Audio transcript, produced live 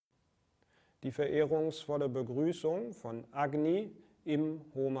die verehrungsvolle Begrüßung von Agni im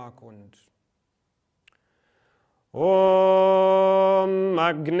Homakund. Om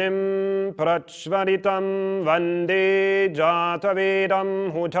Agnim Prachvaritam Vande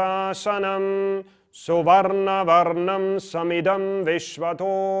Jatavedam Hutasanam Suvarna Varnam Samidam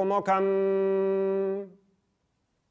Vishvatomokam.